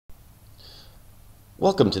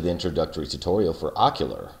Welcome to the introductory tutorial for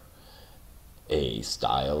Ocular, a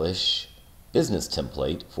stylish business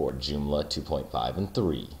template for Joomla 2.5 and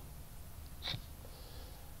 3.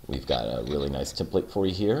 We've got a really nice template for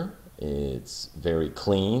you here. It's very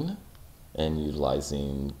clean and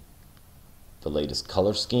utilizing the latest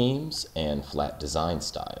color schemes and flat design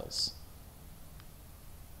styles.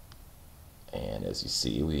 And as you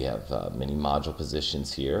see, we have many module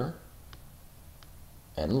positions here.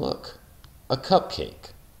 And look, a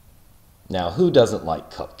cupcake. Now, who doesn't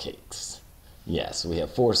like cupcakes? Yes, we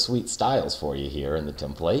have 4 sweet styles for you here in the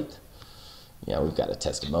template. Yeah, we've got a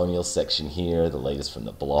testimonial section here, the latest from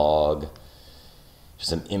the blog.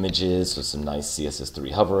 Some images with some nice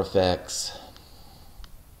CSS3 hover effects.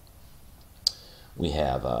 We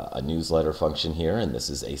have a newsletter function here, and this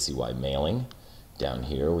is ACY mailing. Down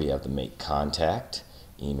here we have the make contact,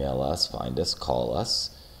 email us, find us, call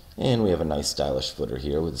us. And we have a nice stylish footer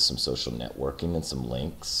here with some social networking and some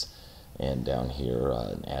links. And down here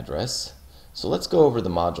an address. So let's go over the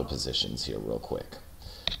module positions here real quick.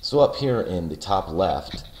 So up here in the top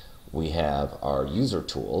left we have our user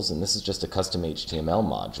tools, and this is just a custom HTML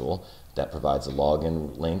module that provides a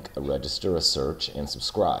login link, a register, a search, and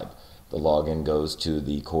subscribe. The login goes to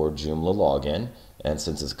the core Joomla login, and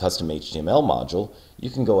since it's a custom HTML module, you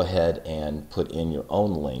can go ahead and put in your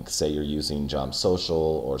own link. Say you're using Joomla Social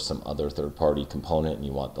or some other third-party component and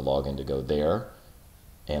you want the login to go there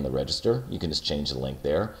and the register, you can just change the link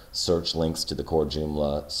there. Search links to the core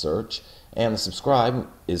Joomla search, and the subscribe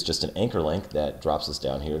is just an anchor link that drops us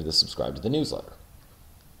down here to the subscribe to the newsletter.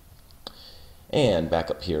 And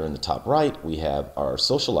back up here in the top right, we have our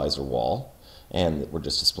socializer wall, and we're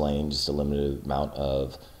just displaying just a limited amount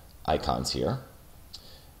of icons here.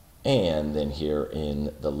 And then here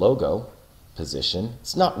in the logo position,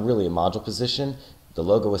 it's not really a module position. The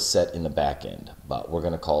logo is set in the back end, but we're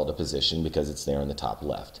going to call it a position because it's there in the top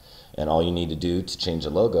left. And all you need to do to change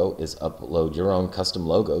the logo is upload your own custom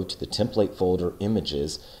logo to the template folder,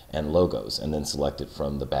 images, and logos, and then select it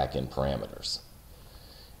from the back end parameters.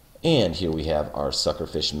 And here we have our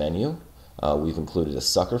suckerfish menu. We've included a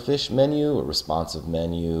suckerfish menu, a responsive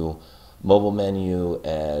menu, mobile menu,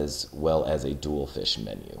 as well as a dual fish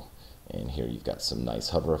menu. And here you've got some nice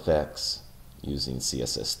hover effects using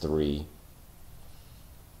CSS3.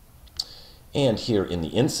 And here in the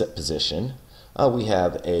inset position, we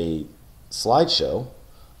have a slideshow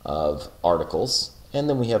of articles, and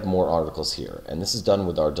then we have more articles here. And this is done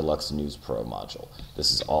with our Deluxe News Pro module.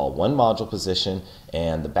 This is all one module position,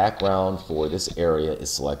 and the background for this area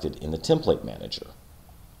is selected in the template manager.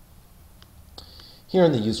 Here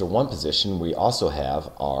in the User 1 position, we also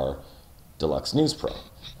have our Deluxe News Pro,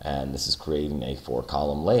 and this is creating a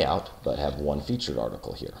 4-column layout, but have one featured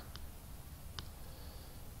article here.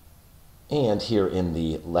 And here in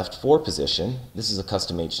the left 4 position, this is a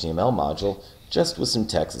custom HTML module just with some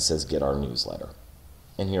text that says get our newsletter.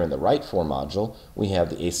 And here in the right 4 module, we have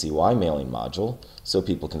the ACY mailing module so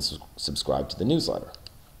people can subscribe to the newsletter.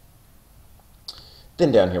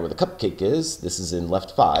 Then down here where the cupcake is, this is in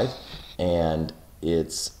left 5, and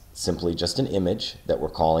it's simply just an image that we're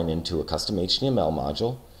calling into a custom HTML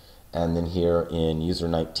module. And then here in user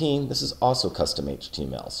 19, this is also custom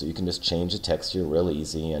HTML. So you can just change the text here real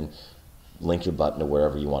easy and link your button to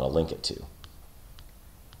wherever you want to link it to.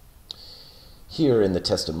 Here in the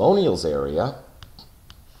testimonials area,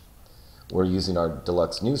 we're using our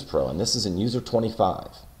Deluxe News Pro, and this is in user 25.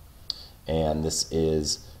 And this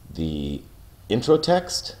is the intro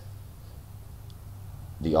text,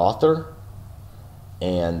 the author,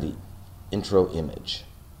 and the intro image.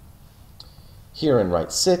 Here in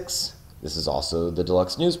right 6, this is also the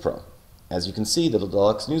Deluxe News Pro. As you can see, the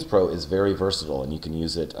Deluxe News Pro is very versatile, and you can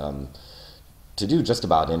use it to do just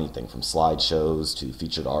about anything, from slideshows to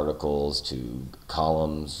featured articles to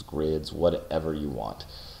columns, grids, whatever you want.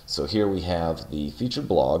 So here we have the featured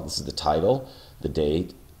blog. This is the title, the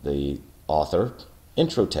date, the author,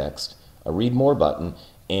 intro text, a read more button,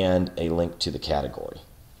 and a link to the category.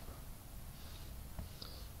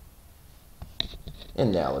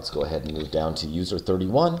 And now let's go ahead and move down to user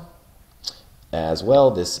 31. As well,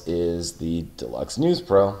 this is the Deluxe News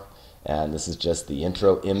Pro, and this is just the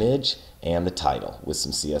intro image and the title with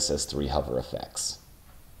some CSS3 hover effects.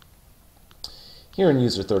 Here in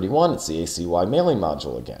user 31, it's the ACY mailing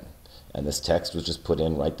module again, and this text was just put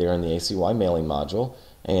in right there in the ACY mailing module,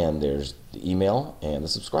 and there's the email and the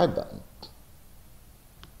subscribe button.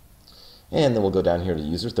 And then we'll go down here to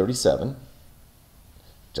user 37.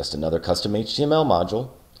 Just another custom HTML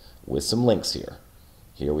module with some links here.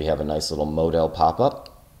 Here we have a nice little modal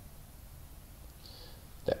pop-up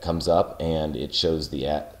that comes up, and it shows the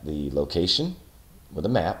location with a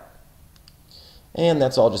map. And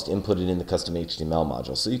that's all just inputted in the custom HTML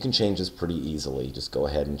module. So you can change this pretty easily. Just go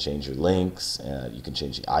ahead and change your links. You can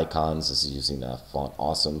change the icons. This is using Font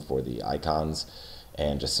Awesome for the icons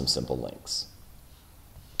and just some simple links.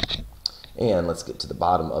 And let's get to the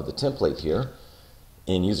bottom of the template here.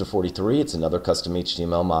 In user 43, it's another custom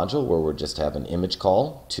HTML module where we're just have an image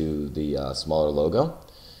call to the smaller logo.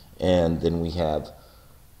 And then we have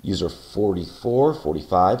user 44,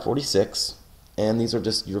 45, 46. And these are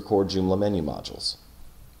just your core Joomla menu modules.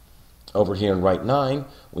 Over here in Right 9,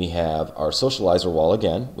 we have our socializer wall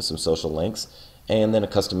again with some social links, and then a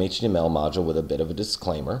custom HTML module with a bit of a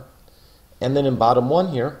disclaimer. And then in bottom 1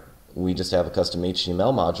 here, we just have a custom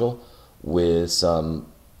HTML module with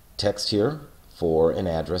some text here for an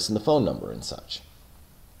address and the phone number and such.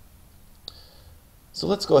 So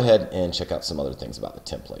let's go ahead and check out some other things about the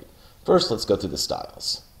template. First, let's go through the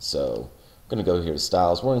styles. So I'm going to go here to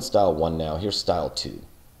styles. We're in style 1 now. Here's style 2.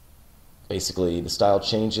 Basically, the style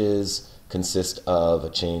changes consist of a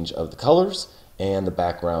change of the colors and the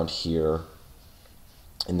background here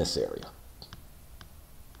in this area.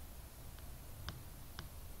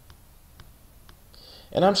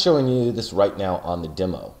 And I'm showing you this right now on the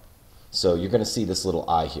demo. So you're going to see this little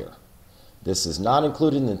eye here. This is not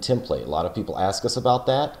included in the template. A lot of people ask us about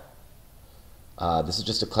that. This is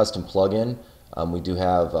just a custom plugin. We do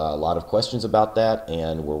have a lot of questions about that,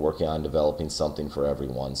 and we're working on developing something for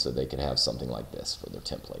everyone so they can have something like this for their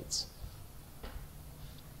templates.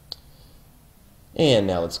 And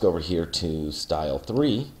now let's go over here to style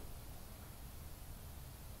 3.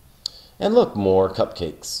 And look, more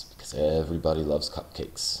cupcakes, because everybody loves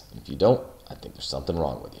cupcakes. If you don't, I think there's something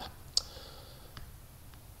wrong with you.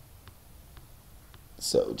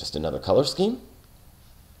 So just another color scheme.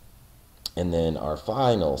 And then our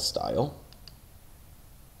final style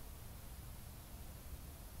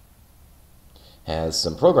has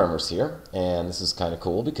some programmers here, and this is kind of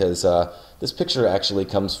cool because this picture actually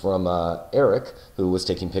comes from Eric, who was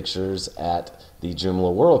taking pictures at the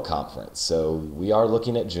Joomla World Conference. So we are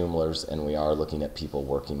looking at Joomlers, and we are looking at people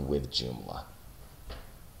working with Joomla.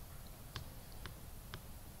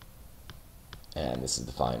 And this is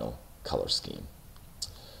the final color scheme.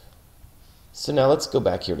 So now let's go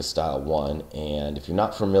back here to style 1, and if you're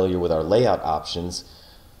not familiar with our layout options,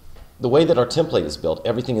 the way that our template is built,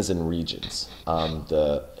 everything is in regions.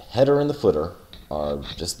 The header and the footer are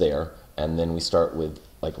just there, and then we start with,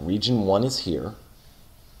 like, region 1 is here,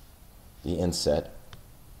 the inset.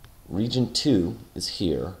 Region 2 is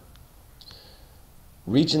here.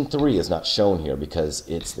 Region 3 is not shown here because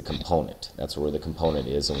it's the component. That's where the component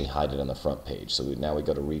is, and we hide it on the front page. So now we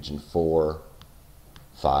go to region 4,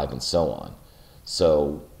 5, and so on.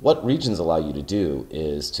 So what regions allow you to do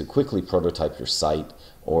is to quickly prototype your site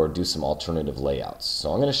or do some alternative layouts.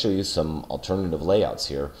 So I'm going to show you some alternative layouts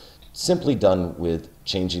here, simply done with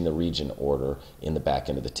changing the region order in the back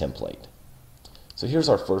end of the template. So here's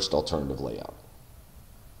our first alternative layout.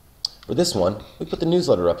 For this one, we put the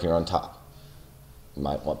newsletter up here on top. You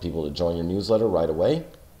might want people to join your newsletter right away.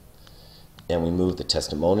 And we move the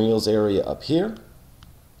testimonials area up here,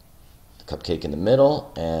 the cupcake in the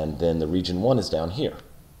middle, and then the region 1 is down here.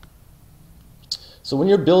 So when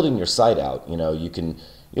you're building your site out,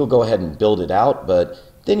 you'll go ahead and build it out, but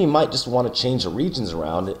then you might just want to change the regions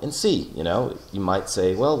around and see, you might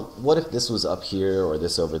say, well, what if this was up here or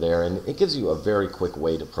this over there? And it gives you a very quick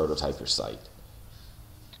way to prototype your site.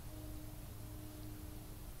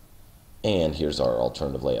 And here's our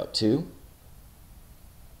alternative layout 2.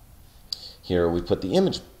 Here we put the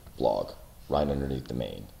image blog right underneath the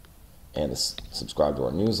main, and subscribe to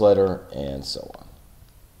our newsletter, and so on.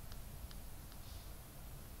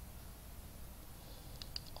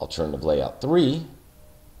 Alternative layout 3.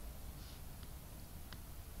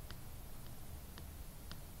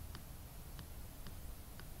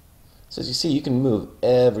 So as you see, you can move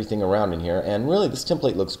everything around in here, and really this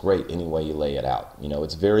template looks great any way you lay it out.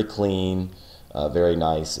 It's very clean, very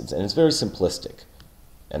nice, and it's very simplistic.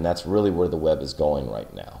 And that's really where the web is going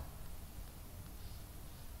right now.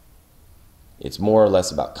 It's more or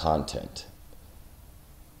less about content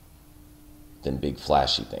than big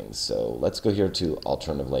flashy things. So let's go here to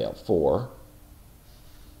alternative layout 4.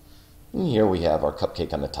 And here we have our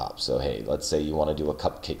cupcake on the top. So hey, let's say you want to do a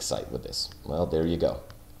cupcake site with this. Well, there you go.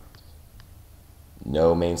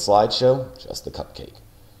 No main slideshow, just the cupcake.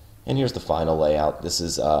 And here's the final layout. This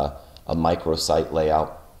is a microsite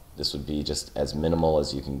layout. This would be just as minimal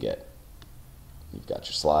as you can get. You've got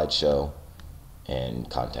your slideshow and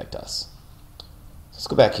contact us. Let's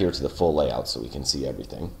go back here to the full layout so we can see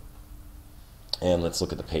everything. And let's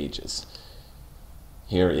look at the pages.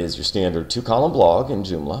 Here is your standard 2-column blog in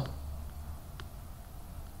Joomla.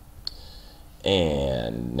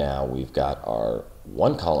 And now we've got our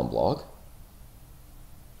one column blog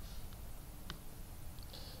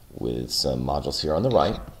with some modules here on the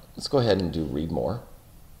right. Let's go ahead and do read more.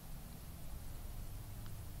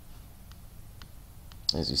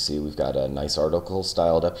 As you see, we've got a nice article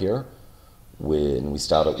styled up here. We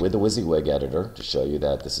styled it with a WYSIWYG editor to show you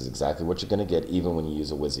that this is exactly what you're going to get even when you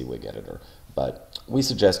use a WYSIWYG editor. But we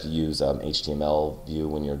suggest you use HTML view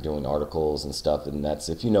when you're doing articles and stuff, and that's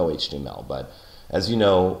if you know HTML. But as you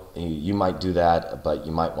know, you might do that, but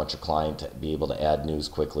you might want your client to be able to add news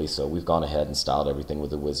quickly. So we've gone ahead and styled everything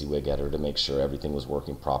with a WYSIWYG editor to make sure everything was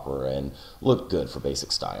working proper and looked good for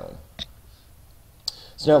basic styling.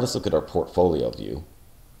 So now let's look at our portfolio view.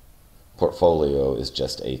 Portfolio is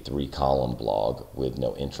just a 3-column blog with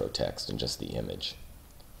no intro text and just the image.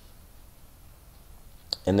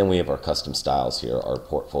 And then we have our custom styles here, our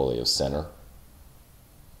portfolio center,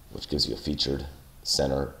 which gives you a featured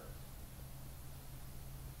center.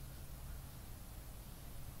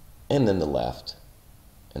 And then the left,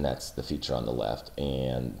 and that's the feature on the left,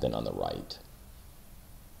 and then on the right.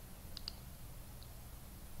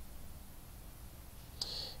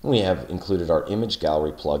 And we have included our image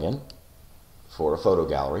gallery plugin for a photo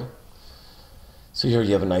gallery. So here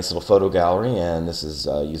you have a nice little photo gallery, and this is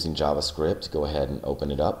using JavaScript. Go ahead and open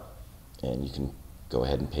it up, and you can go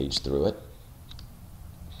ahead and page through it.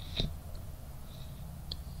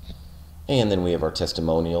 And then we have our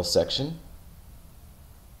testimonial section.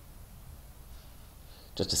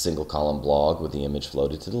 Just a single column blog with the image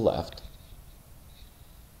floated to the left.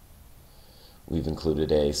 We've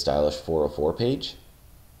included a stylish 404 page.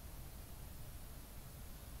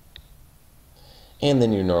 And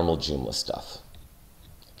then your normal Joomla stuff.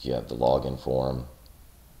 You have the login form,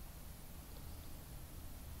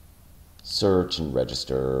 search and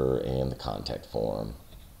register, and the contact form.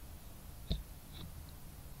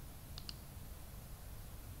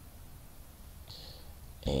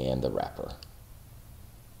 And the wrapper.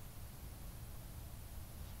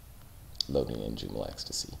 Loading in Joomla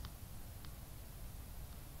Ecstasy.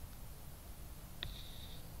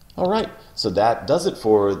 All right, so that does it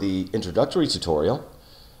for the introductory tutorial.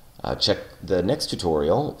 Check the next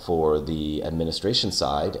tutorial for the administration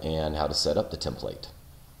side and how to set up the template.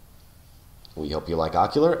 We hope you like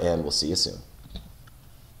Ocular, and we'll see you soon.